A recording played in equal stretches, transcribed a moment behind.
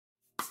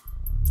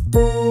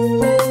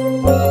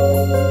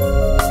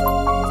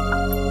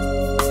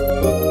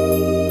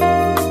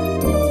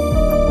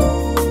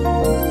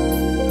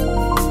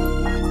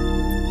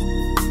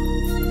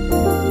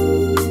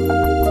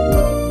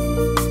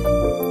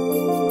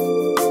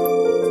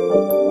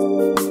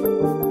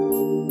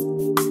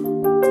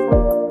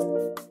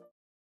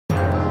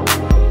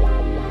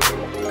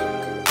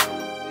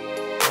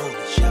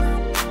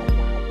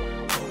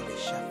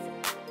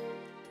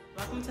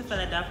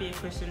Philadelphia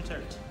Christian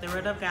Church. The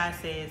Word of God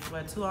says,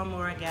 where two or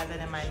more are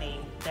gathered in my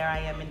name, there I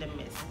am in the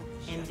midst.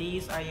 And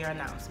these are your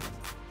announcements.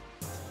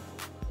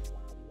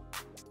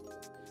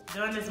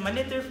 Join us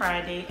Monday through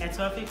Friday at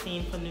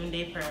 12:15 for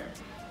noonday prayer.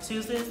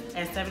 Tuesdays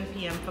at 7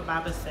 p.m. for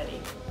Bible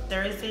study.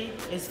 Thursday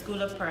is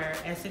School of Prayer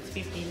at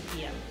 6:15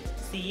 p.m.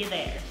 See you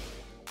there.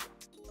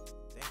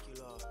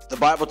 The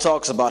Bible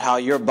talks about how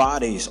your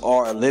bodies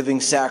are a living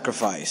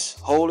sacrifice,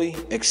 holy,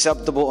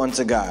 acceptable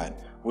unto God.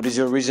 What is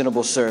your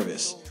reasonable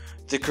service?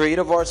 The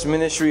Creative Arts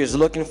Ministry is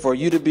looking for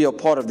you to be a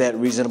part of that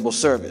reasonable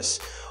service.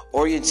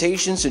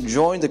 Orientations to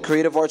join the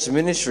Creative Arts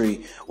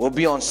Ministry will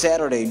be on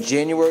Saturday,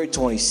 January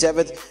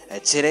 27th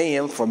at 10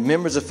 a.m. for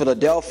members of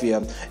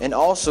Philadelphia and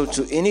also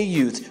to any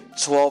youth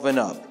 12 and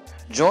up.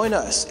 Join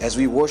us as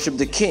we worship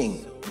the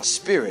King in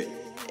spirit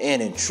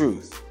and in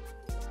truth.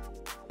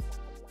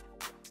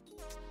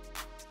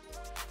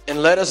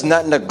 And let us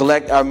not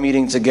neglect our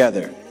meeting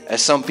together,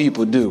 as some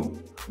people do,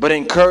 but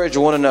encourage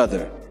one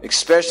another,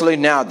 especially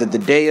now that the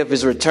day of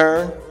his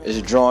return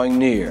is drawing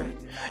near.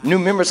 New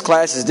members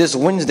class is this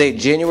Wednesday,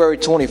 January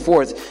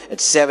 24th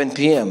at 7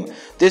 p.m.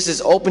 This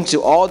is open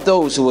to all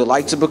those who would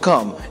like to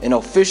become an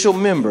official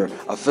member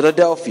of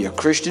Philadelphia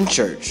Christian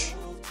Church.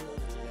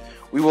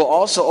 We will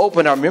also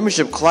open our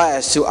membership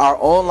class to our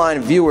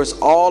online viewers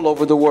all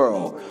over the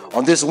world.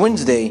 On this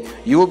Wednesday,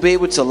 you will be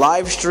able to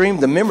live stream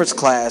the members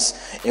class,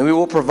 and we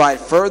will provide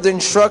further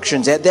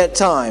instructions at that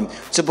time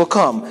to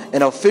become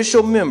an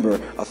official member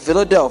of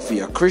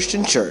Philadelphia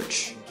Christian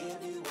Church.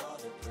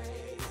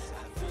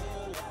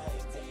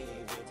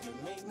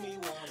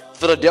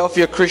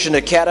 Philadelphia Christian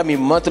Academy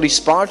monthly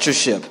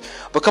sponsorship.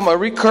 Become a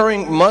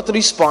recurring monthly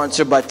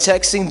sponsor by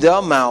texting the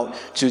amount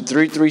to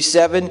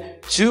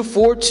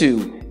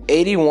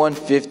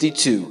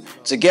 337-242-8152.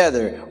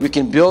 Together, we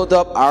can build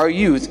up our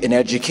youth in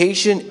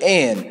education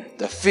and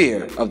the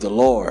fear of the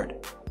Lord.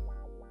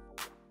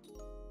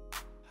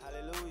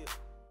 Hallelujah.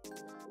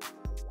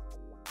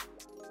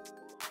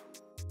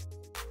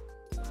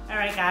 All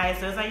right, guys,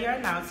 those are your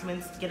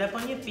announcements. Get up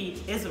on your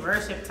feet. It's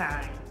worship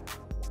time.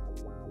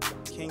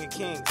 King of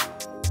Kings.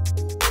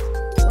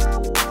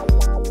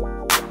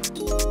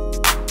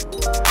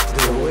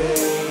 The way